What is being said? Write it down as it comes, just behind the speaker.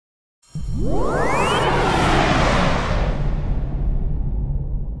Right,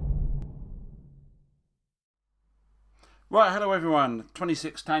 hello everyone,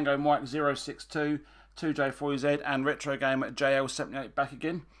 26 Tango Mike 062, 2J4Z and Retro Gamer JL78 back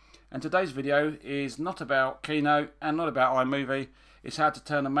again. And today's video is not about Keynote and not about iMovie, it's how to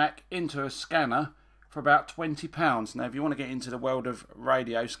turn a Mac into a scanner for about £20. Now if you want to get into the world of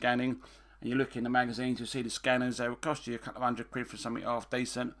radio scanning and you look in the magazines, you see the scanners, they will cost you a couple of £100 for something half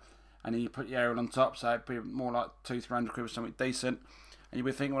decent, and then you put the aerial on top, so it'd be more like £200-300 for something decent, and you'll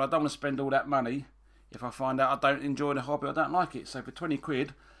be thinking, well, I don't want to spend all that money if I find out I don't enjoy the hobby, I don't like it. So for 20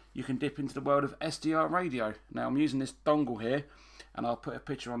 quid, you can dip into the world of SDR radio. Now I'm using this dongle here, and I'll put a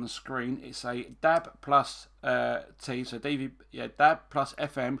picture on the screen. It's a DAB plus T, so DAB plus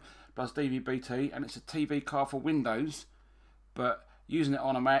FM plus DVB-T, and it's a TV card for Windows. But using it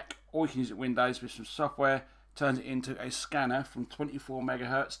on a Mac, or you can use it Windows with some software, turns it into a scanner from 24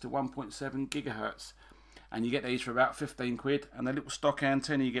 megahertz to 1.7 gigahertz. And you get these for about 15 quid, and the little stock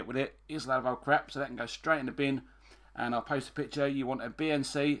antenna you get with it is a load of old crap, so that can go straight in the bin. And I'll post a picture. You want a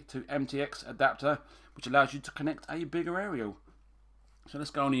BNC to MTX adapter, which allows you to connect a bigger aerial. So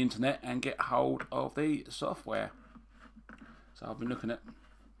let's go on the internet and get hold of the software. So I've been looking at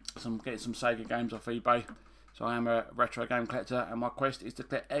getting some Sega games off eBay. So I am a retro game collector, and my quest is to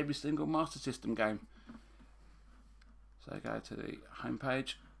collect every single Master System game. So go to the home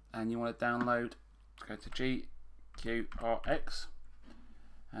page, and you want to download. Go to gqrx,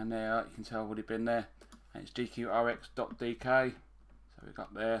 and there you can tell I've already been there, and it's gqrx.dk, so we've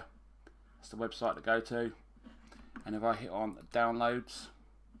got there, that's the website to go to. And if I hit on downloads,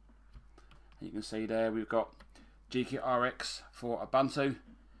 and you can see there we've got gqrx for Ubuntu,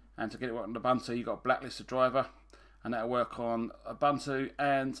 and to get it working on Ubuntu you've got to blacklist the driver, and that'll work on Ubuntu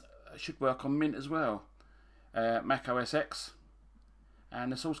and should work on Mint as well, Mac OS X,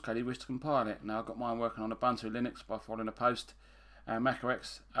 and the source code you wish to compile it. Now I've got mine working on Ubuntu Linux by following a post, Mac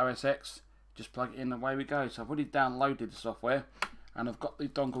OS X, just plug it in and away we go. So I've already downloaded the software, and I've got the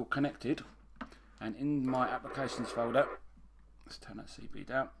dongle connected, and in my applications folder, let's turn that CB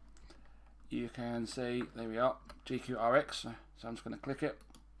down, you can see, there we are, gqrx, so I'm just going to click it,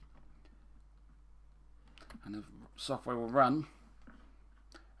 and the software will run.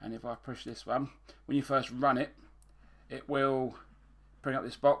 And if I push this one, when you first run it, it will bring up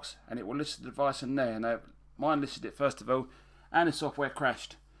this box, and it will list the device in there. Now mine listed it first of all, and the software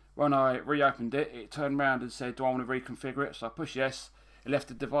crashed. When I reopened it, it turned around and said, do I want to reconfigure it? So I push yes, it left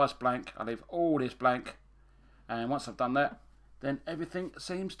the device blank. I leave all this blank, and once I've done that, then everything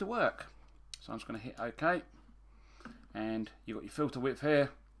seems to work. So I'm just going to hit OK, and you've got your filter width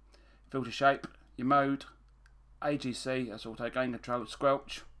here, filter shape, your mode, AGC, that's auto gain control,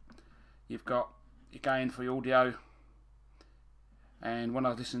 squelch, you've got your gain for your audio. And when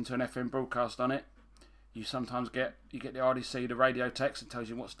I listen to an FM broadcast on it, you sometimes get the RDC, the radio text, that tells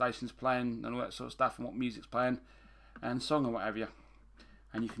you what station's playing and all that sort of stuff, and what music's playing, and song or what have you.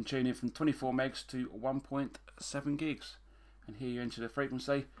 And you can tune in from 24 megs to 1.7 gigs. And here you enter the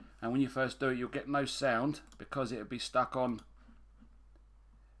frequency, and when you first do it, you'll get no sound because it'll be stuck on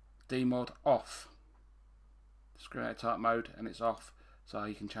DMOD off, discriminator type mode, and it's off. So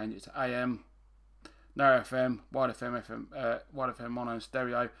you can change it to AM. No FM, wide FM mono and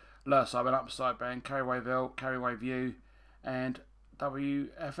stereo, lower sideband, upper sideband, carry wave L, carry wave U, and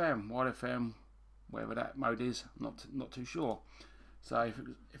WFM, wide FM, whatever that mode is, not too sure. So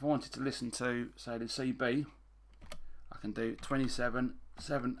if I wanted to listen to, say, the CB, I can do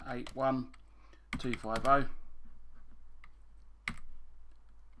 27.781.250.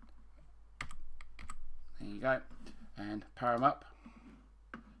 There you go, and power them up.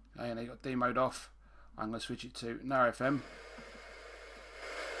 Okay, and they got D mode off. I'm going to switch it to no FM,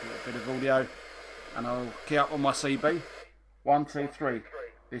 a bit of audio, and I'll key up on my CB. 1, 2, 3.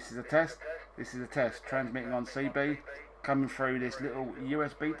 This is a test. This is a test. Transmitting on CB, coming through this little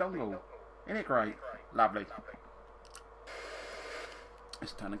USB dongle. Isn't it great? Lovely.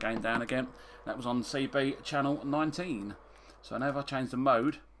 Let's turn the gain down again. That was on CB channel 19. So now if I change the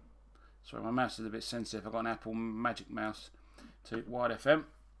mode, sorry, my mouse is a bit sensitive. I've got an Apple Magic Mouse, to wide FM,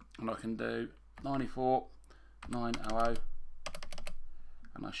 and I can do 94.900,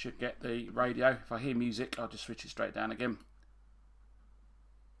 and I should get the radio. If I hear music, I'll just switch it straight down again.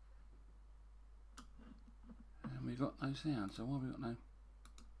 And we've got no sound, so why have we got no?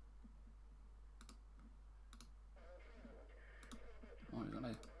 Why have we got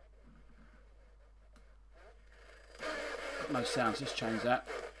no sounds? Let's change that.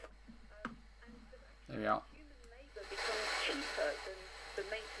 There we are.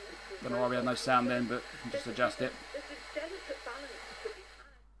 Don't know why we had no sound then, but we can just adjust it.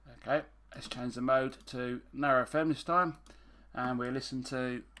 Okay, let's change the mode to narrow FM this time, and we'll listen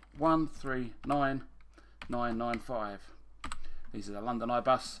to 139995. These are the London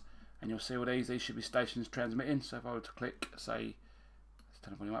iBus, and you'll see all these should be stations transmitting. So if I were to click, say, let's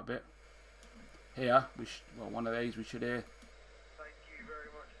turn the volume up a bit. Here, well, one of these we should hear. Thank you very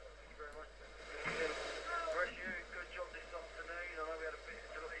much. Thank you very much. Bless you. Good job this afternoon. I know we had a bit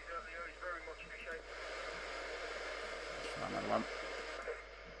of delays earlier. It's very much appreciated. Let's try another one.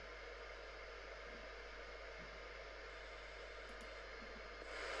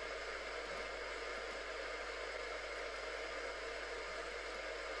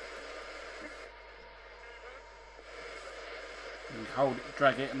 You hold it,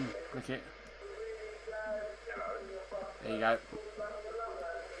 drag it, and click it. There you go. You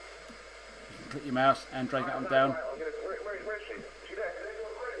can click your mouse and drag it up and down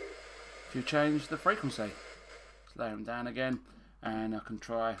to change the frequency. Slow them down again, and I can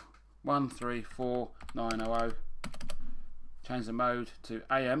try 134900. Change the mode to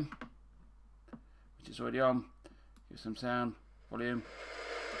AM, which is already on. Give some sound, volume,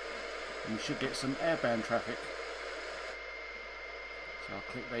 and we should get some airband traffic. So I'll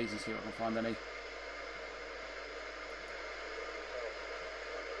click these and see if I can find any.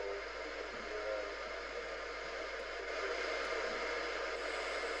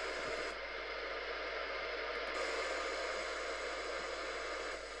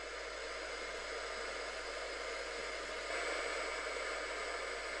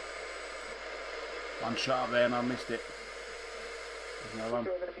 One shot up there and I missed it. There's another one.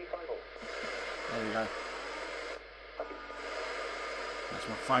 There we go. That's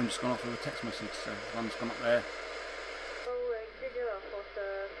my phone just gone off with a text message, so one's gone up there.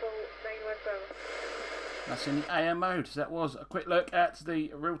 That's in the AM mode. So that was a quick look at the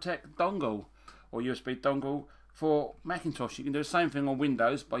Realtek dongle, or USB dongle for Macintosh. You can do the same thing on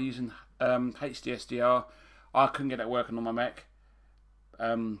Windows by using HDSDR. I couldn't get it working on my Mac.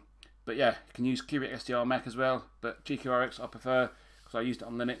 But yeah, you can use qqrx SDR on Mac as well, but gqrx I prefer because I used it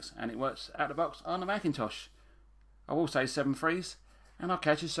on Linux and it works out of the box on the Macintosh. I will say 7 threes, and I'll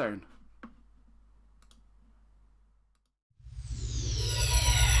catch you soon.